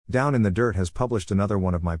Down in the Dirt has published another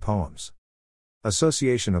one of my poems.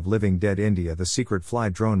 Association of Living Dead India, The Secret Fly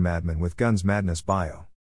Drone Madman with Guns Madness Bio.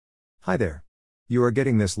 Hi there. You are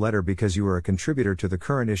getting this letter because you are a contributor to the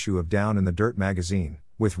current issue of Down in the Dirt magazine,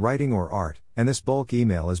 with writing or art, and this bulk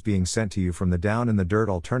email is being sent to you from the Down in the Dirt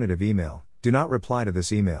alternative email. Do not reply to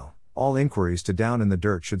this email. All inquiries to Down in the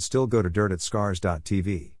Dirt should still go to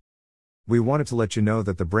dirt@scars.tv. We wanted to let you know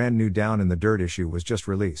that the brand new Down in the Dirt issue was just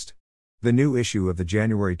released. The new issue of the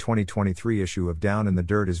January 2023 issue of Down in the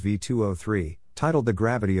Dirt is V203, titled The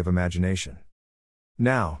Gravity of Imagination.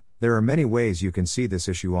 Now, there are many ways you can see this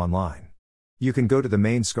issue online. You can go to the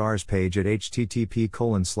main Scars page at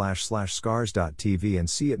http://scars.tv and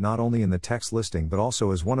see it not only in the text listing but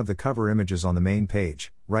also as one of the cover images on the main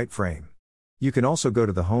page, right frame. You can also go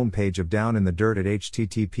to the home page of Down in the Dirt at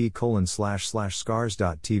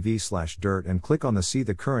http://scars.tv/dirt and click on the See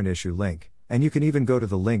the Current Issue link, and you can even go to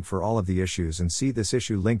the link for all of the issues and see this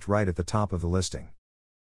issue linked right at the top of the listing.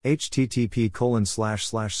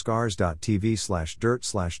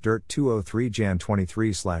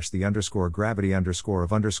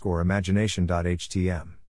 http://scars.tv/dirt/jan23/the_gravity_of_imagination.htm.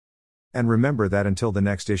 And remember that until the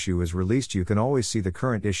next issue is released you can always see the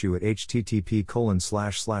current issue at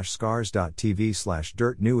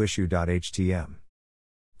http://scars.tv/dirt_newissue.htm.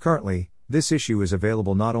 Currently, this issue is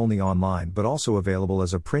available not only online but also available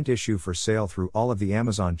as a print issue for sale through all of the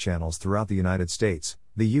Amazon channels throughout the United States,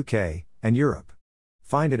 the UK, and Europe.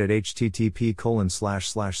 Find it at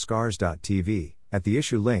http://scars.tv, at the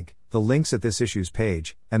issue link, the links at this issue's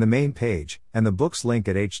page, and the main page, and the books link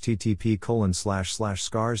at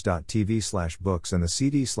http://scars.tv/books and the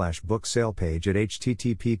CD/book sale page at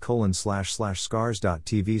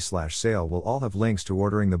http://scars.tv/sale will all have links to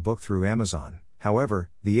ordering the book through Amazon. However,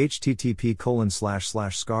 the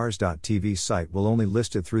http://scars.tv site will only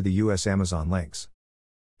list it through the US Amazon links.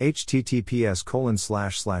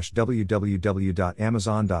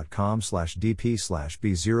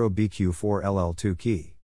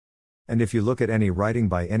 https://www.amazon.com/dp/b0bq4ll2key. And if you look at any writing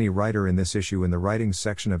by any writer in this issue in the writings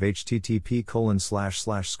section of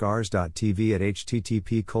http://scars.tv at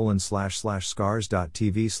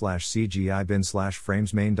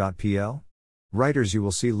http://scars.tv/cgibin/framesmain.pl, writers, you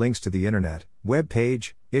will see links to the internet, web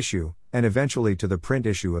page, issue, and eventually to the print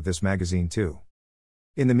issue of this magazine too.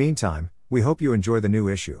 In the meantime, we hope you enjoy the new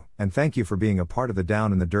issue, and thank you for being a part of the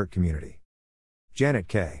Down in the Dirt community. Janet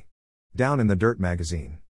K. Down in the Dirt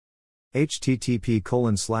magazine.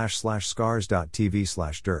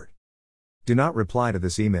 http://scars.tv/dirt. Do not reply to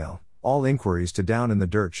this email. All inquiries to Down in the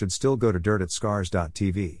Dirt should still go to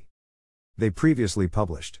dirt@scars.tv. They previously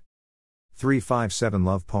published 357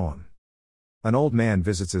 Love Poem. An old man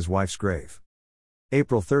visits his wife's grave.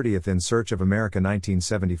 April 30th In Search of America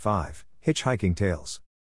 1975, Hitchhiking Tales.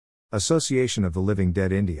 Association of the Living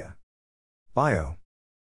Dead India. Bio.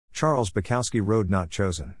 Charles Bukowski Road Not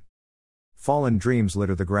Chosen. Fallen Dreams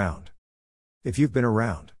Litter the Ground. If You've Been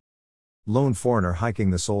Around. Lone Foreigner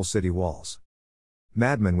Hiking the Soul City Walls.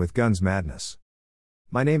 Madman with Guns Madness.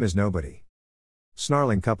 My Name is Nobody.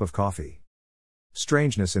 Snarling Cup of Coffee.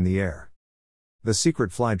 Strangeness in the Air. The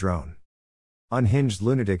Secret Fly Drone. Unhinged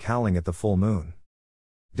Lunatic Howling at the Full Moon.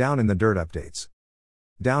 Down in the Dirt updates.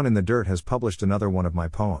 Down in the Dirt has published another one of my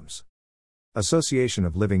poems. Association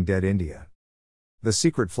of Living Dead India. The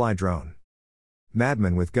Secret Fly Drone.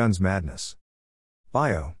 Madman with Guns Madness.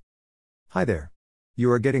 Bio. Hi there.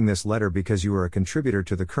 You are getting this letter because you are a contributor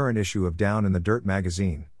to the current issue of Down in the Dirt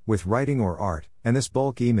magazine, with writing or art, and this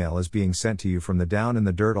bulk email is being sent to you from the Down in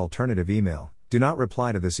the Dirt alternative email. Do not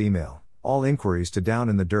reply to this email. All inquiries to Down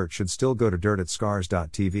in the Dirt should still go to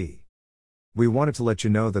dirt@scars.tv. We wanted to let you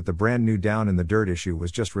know that the brand new Down in the Dirt issue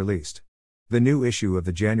was just released. The new issue of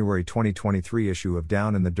the January 2023 issue of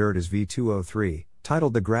Down in the Dirt is V203,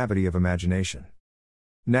 titled The Gravity of Imagination.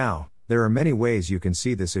 Now, there are many ways you can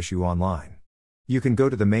see this issue online. You can go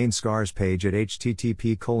to the main Scars page at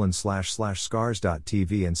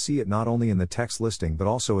http://scars.tv and see it not only in the text listing but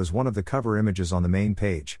also as one of the cover images on the main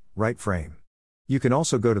page, right frame. You can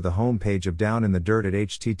also go to the home page of Down in the Dirt at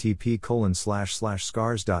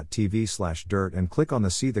http://scars.tv/dirt and click on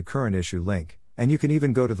the See the Current Issue link, and you can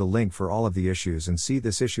even go to the link for all of the issues and see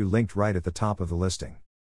this issue linked right at the top of the listing.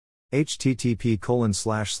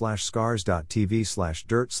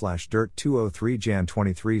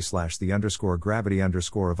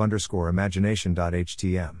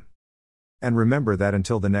 http://scars.tv/dirt/jan23/the_gravity_of_imagination.htm. And remember that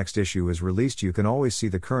until the next issue is released you can always see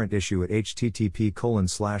the current issue at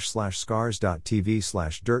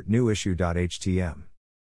http://scars.tv/dirt_newissue.htm.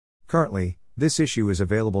 Currently, this issue is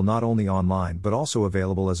available not only online but also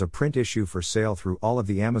available as a print issue for sale through all of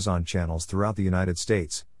the Amazon channels throughout the United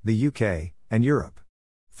States, the UK, and Europe.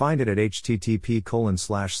 Find it at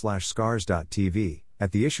http://scars.tv,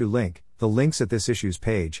 at the issue link, the links at this issue's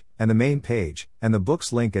page, and the main page, and the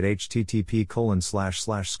books link at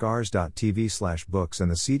http://scars.tv/books, and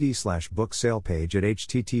the CD/book sale page at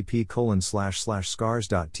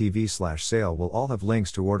http://scars.tv/sale will all have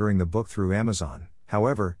links to ordering the book through Amazon.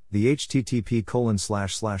 However, the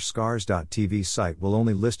http://scars.tv site will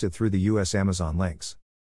only list it through the US Amazon links.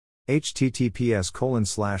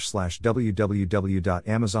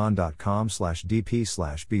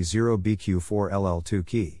 https://www.amazon.com/dp/b0bq4ll2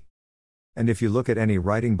 key. And if you look at any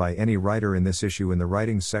writing by any writer in this issue in the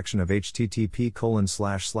writings section of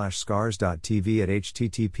http://scars.tv at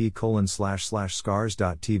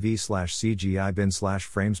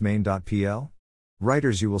http://scars.tv/cgibin/framesmain.pl?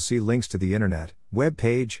 Writers, you will see links to the internet, web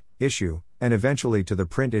page, issue, and eventually to the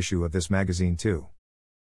print issue of this magazine too.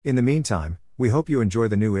 In the meantime, we hope you enjoy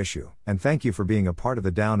the new issue, and thank you for being a part of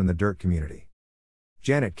the Down in the Dirt community.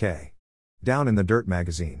 Janet K. Down in the Dirt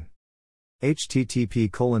Magazine.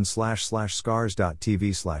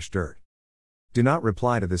 http://scars.tv/dirt. Do not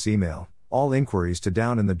reply to this email. All inquiries to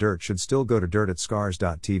Down in the Dirt should still go to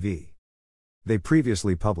dirt@scars.tv. They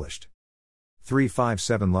previously published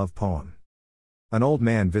 357 Love Poem. An old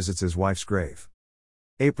man visits his wife's grave.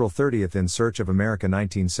 April 30th, In Search of America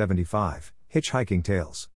 1975, Hitchhiking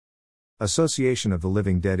Tales. Association of the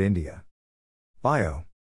Living Dead India. Bio.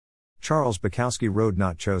 Charles Bukowski. Road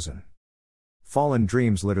Not Chosen. Fallen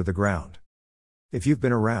dreams litter the ground. If you've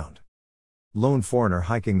been around. Lone foreigner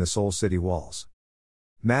hiking the Soul City walls.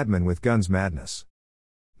 Madman with guns madness.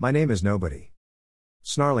 My name is nobody.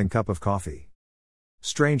 Snarling cup of coffee.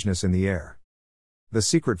 Strangeness in the air. The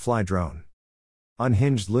secret fly drone.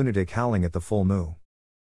 Unhinged lunatic howling at the full moon.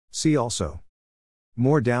 See also.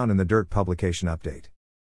 More Down in the Dirt publication update.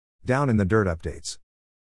 Down in the Dirt updates.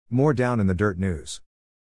 More Down in the Dirt news.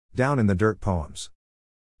 Down in the Dirt poems.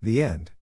 The end.